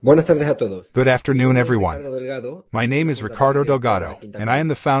Buenas tardes a todos. Good afternoon, everyone. Ricardo Delgado. My name is Ricardo Delgado, and I am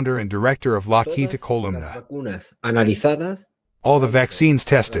the founder and director of La Quinta Todas las Columna. vacunas analizadas All the vaccines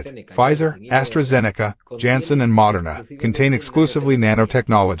tested, Pfizer, AstraZeneca, Janssen, and Moderna, contain exclusively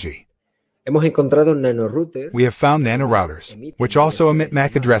nanotechnology. hemos encontrado nanorouters We have found nanorouters, which also emit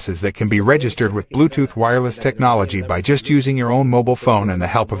MAC addresses that can be registered with Bluetooth wireless technology by just using your own mobile phone and the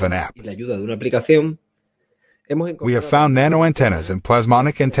help of an app. y la ayuda de una aplicación. We have found nanoantennas and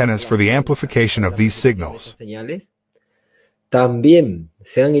plasmonic antennas for the amplification of these signals. Señales. También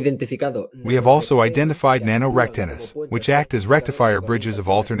se han identificado. We have also identified nanorectennas, which act as rectifier bridges of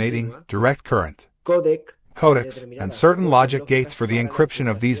alternating, direct current, codecs, and certain logic gates for the encryption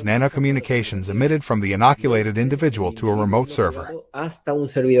of these nanocommunications emitted from the inoculated individual to a remote server. Hasta un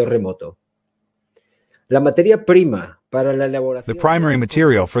servidor remoto. La materia prima para la elaboración. The primary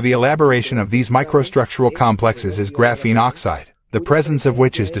material for the elaboration of these microstructural complexes is graphene oxide, the presence of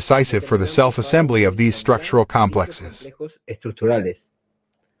which is decisive for the self-assembly of these structural complexes. Estructurales.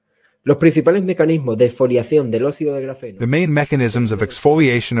 Los principales mecanismos de exfoliación del óxido de grafeno. The main mechanisms of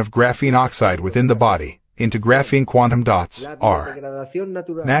exfoliation of graphene oxide within the body into graphene quantum dots are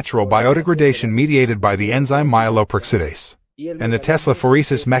natural biodegradation mediated by the enzyme myeloperoxidase, and the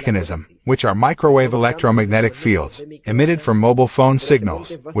telephoresis mechanism, which are microwave electromagnetic fields emitted from mobile phone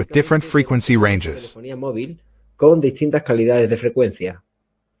signals with different frequency ranges. Con distintas calidades de frecuencia.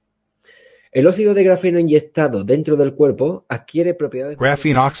 El óxido de grafeno inyectado dentro del cuerpo adquiere propiedades.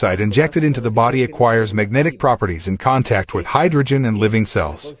 Graphene oxide injected into the body acquires magnetic properties in contact with hydrogen and living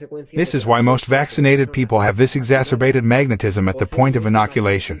cells. This is why most vaccinated people have this exacerbated magnetism at the point of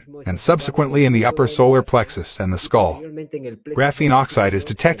inoculation, and subsequently in the upper solar plexus and the skull. Graphene oxide is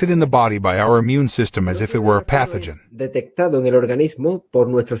detected in the body by our immune system as if it were a pathogen. Detectado en el organismo por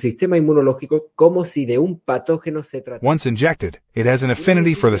nuestro sistema inmunológico como si de un patógeno se tratara. Once injected, it has an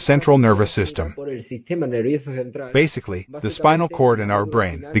affinity for the central nervous system. Basically, the spinal cord in our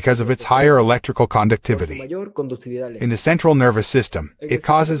brain, because of its higher electrical conductivity. In the central nervous system, it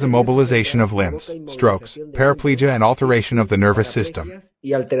causes immobilization of limbs, strokes, paraplegia, and alteration of the nervous system.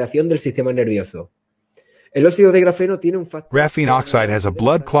 Graphene oxide has a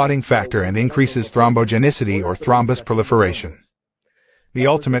blood clotting factor and increases thrombogenicity or thrombus proliferation. The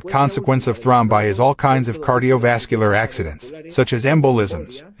ultimate consequence of thrombi is all kinds of cardiovascular accidents, such as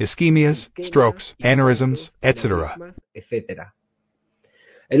embolisms, ischemias, strokes, aneurysms, etc.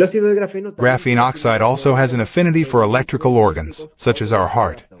 Graphene oxide also has an affinity for electrical organs, such as our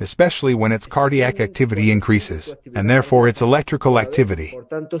heart, especially when its cardiac activity increases, and therefore its electrical activity.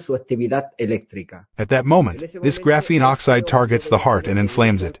 At that moment, this graphene oxide targets the heart and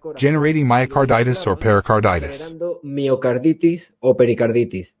inflames it, generating myocarditis or pericarditis.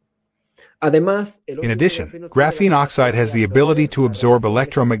 In addition, graphene oxide has the ability to absorb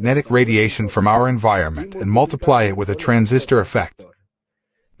electromagnetic radiation from our environment and multiply it with a transistor effect.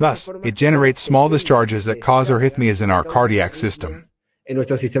 Thus, it generates small discharges that cause arrhythmias in our cardiac system.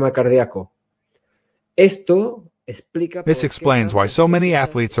 This explains why so many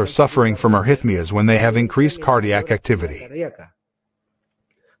athletes are suffering from arrhythmias when they have increased cardiac activity.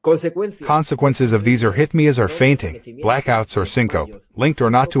 Consequences of these arrhythmias are fainting, blackouts, or syncope, linked or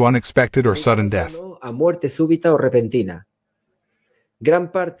not to unexpected or sudden death.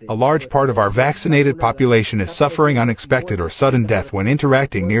 A large part of our vaccinated population is suffering unexpected or sudden death when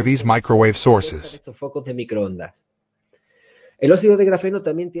interacting near these microwave sources.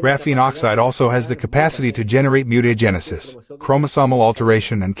 Graphene oxide also has the capacity to generate mutagenesis, chromosomal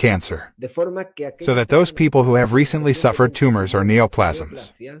alteration, and cancer, so that those people who have recently suffered tumors or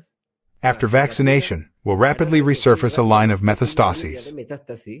neoplasms, after vaccination, will rapidly resurface a line of metastases,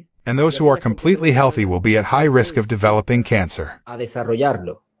 and those who are completely healthy will be at high risk of developing cancer.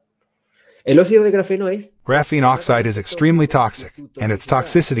 Graphene oxide is extremely toxic, and its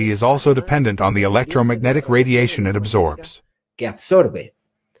toxicity is also dependent on the electromagnetic radiation it absorbs.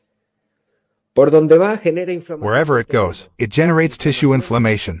 Wherever it goes, it generates tissue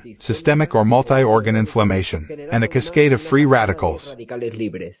inflammation, systemic or multi-organ inflammation, and a cascade of free radicals.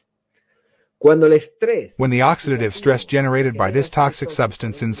 When the oxidative stress generated by this toxic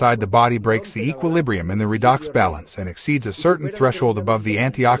substance inside the body breaks the equilibrium in the redox balance and exceeds a certain threshold above the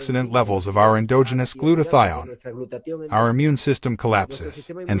antioxidant levels of our endogenous glutathione, our immune system collapses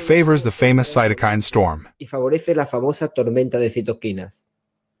and favors the famous cytokine storm. This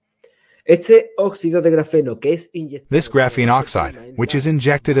graphene oxide, which is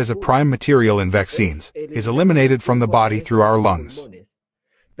injected as a prime material in vaccines, is eliminated from the body through our lungs.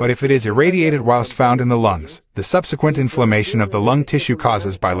 But if it is irradiated whilst found in the lungs, the subsequent inflammation of the lung tissue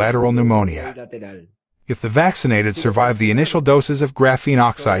causes bilateral pneumonia. If the vaccinated survive the initial doses of graphene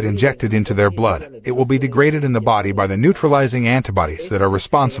oxide injected into their blood, it will be degraded in the body by the neutralizing antibodies that are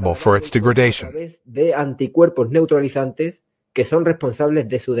responsible for its degradation. De anticuerpos neutralizantes que son responsables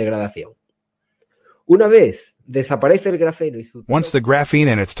de su degradación. Una vez desaparece el grafeno y su... Once the graphene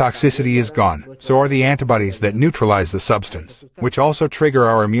and its toxicity is gone, so are the antibodies that neutralize the substance, which also trigger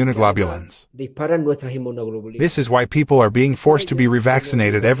our immunoglobulins. disparan nuestras inmunoglobulinas. This is why people are being forced to be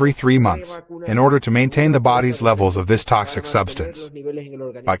revaccinated every 3 months, in order to maintain the body's levels of this toxic substance,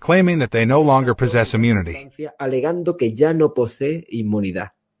 by claiming that they no longer possess immunity. Alegando que ya no posee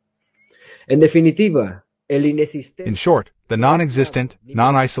inmunidad. En definitiva, el inexistente... In short, the non-existent,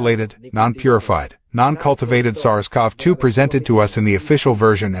 non-isolated, non-purified, non-cultivated SARS-CoV-2 presented to us in the official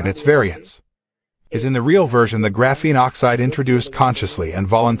version and its variants is in the real version the graphene oxide introduced consciously and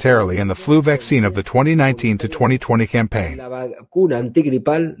voluntarily in the flu vaccine of the 2019 to 2020 campaign. La vacuna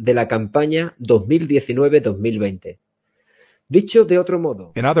antigripal de la campaña 2019-2020. Dicho de otro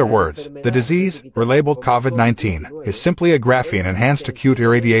modo, In other words, the disease, relabeled COVID-19, is simply a graphene-enhanced acute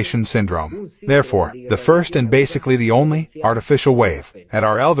irradiation syndrome. Therefore, the first and basically the only artificial wave at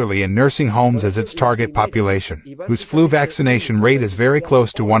our elderly in nursing homes as its target population, whose flu vaccination rate is very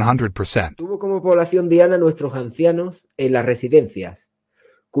close to 100%. tuvo como población diana nuestros ancianos en las residencias,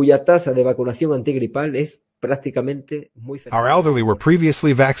 cuya tasa de vacunación antigripal es prácticamente muy cercana. Our elderly were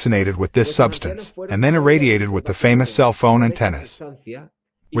previously vaccinated with this substance, and then irradiated with the famous cell phone antennas,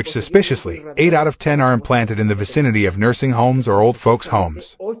 which suspiciously, 8 out of 10 are implanted in the vicinity of nursing homes or old folks'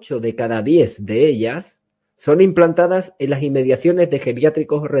 homes. 8 de cada 10 de ellas son implantadas en las inmediaciones de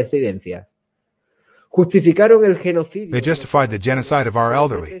geriátricos o residencias. Justificaron el genocidio. They justified the genocide of our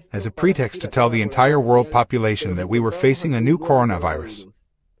elderly as a pretext to tell the entire world population that we were facing a new coronavirus,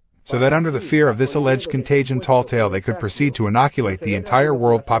 so that under the fear of this alleged contagion tall tale they could proceed to inoculate the entire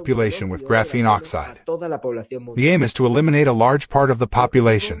world population with graphene oxide. The aim is to eliminate a large part of the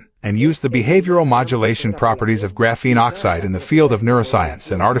population and use the behavioral modulation properties of graphene oxide in the field of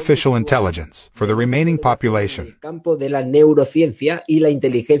neuroscience and artificial intelligence for the remaining population. Campo de la neurociencia y la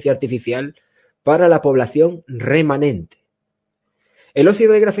inteligencia artificial para la población remanente. El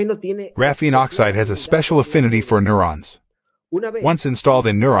óxido de grafeno tiene... Graphene oxide has a special affinity for neurons. Once installed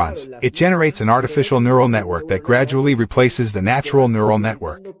in neurons, it generates an artificial neural network that gradually replaces the natural neural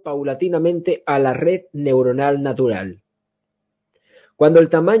network. Paulatinamente a la red neuronal natural. Cuando el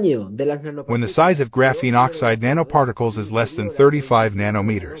tamaño de las When the size of graphene oxide nanoparticles is less than 35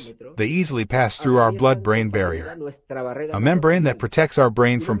 nanometers, they easily pass through our blood-brain barrier, a membrane that protects our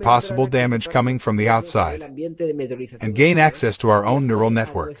brain from possible damage coming from the outside, and gain access to our own neural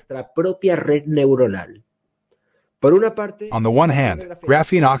network. On the one hand,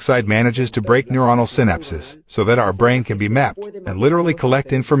 graphene oxide manages to break neuronal synapses so that our brain can be mapped and literally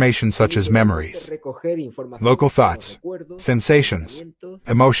collect information such as memories, local thoughts, sensations,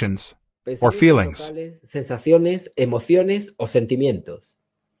 emotions, or feelings. Sensaciones, emociones o sentimientos.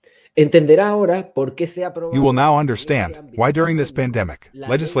 Entenderá ahora por qué se ha aprobado. You will now understand why during this pandemic,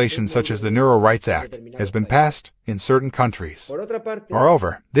 legislation such as the Neuro Rights Act has been passed in certain countries.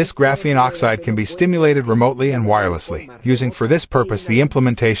 Moreover, this graphene oxide can be stimulated remotely and wirelessly, using for this purpose the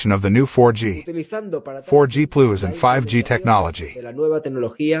implementation of the new 4G, 4G Plus and 5G technology. De la nueva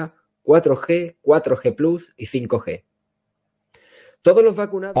tecnología 4G, 4G Plus y 5G.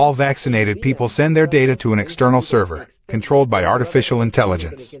 All vaccinated people send their data to an external server, controlled by artificial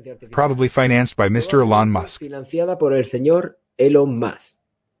intelligence, probably financed by Mr. Elon Musk. Financiada por el señor Elon Musk.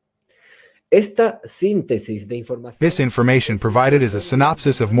 This information provided is a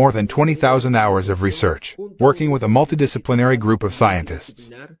synopsis of more than 20,000 hours of research, working with a multidisciplinary group of scientists,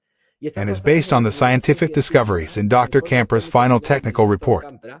 and is based on the scientific discoveries in Dr. Campra's final technical report,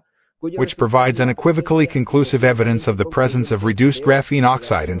 which provides unequivocally conclusive evidence of the presence of reduced graphene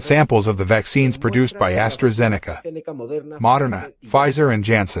oxide in samples of the vaccines produced by AstraZeneca, Moderna, Pfizer and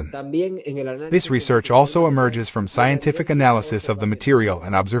Janssen. This research also emerges from scientific analysis of the material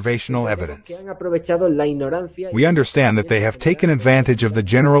and observational evidence. We understand that they have taken advantage of the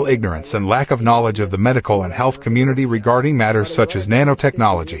general ignorance and lack of knowledge of the medical and health community regarding matters such as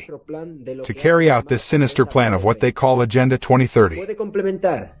nanotechnology to carry out this sinister plan of what they call Agenda 2030.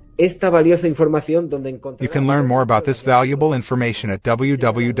 You can learn more about this valuable information at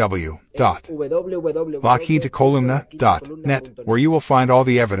www.lockheedtocolumna.net, where you will find all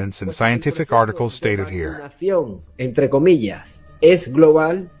the evidence and scientific articles stated here. Since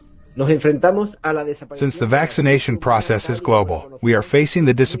the vaccination process is global, we are facing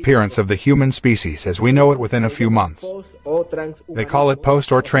the disappearance of the human species as we know it within a few months. They call it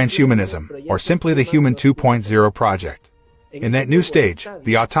post or transhumanism, or simply the Human 2.0 project. In that new stage,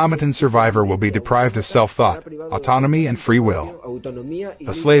 the automaton survivor will be deprived of self-thought, autonomy, and free will.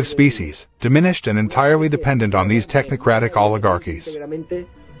 A slave species, diminished and entirely dependent on these technocratic oligarchies.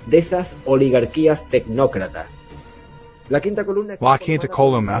 La Quinta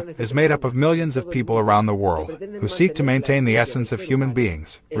Columna is made up of millions of people around the world who seek to maintain the essence of human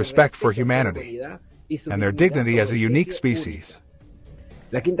beings, respect for humanity, and their dignity as a unique species.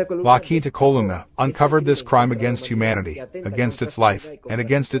 La Quinta Columna uncovered this crime against humanity, against its life, and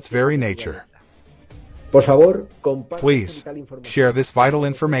against its very nature. Please, share this vital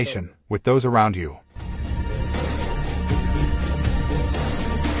information with those around you.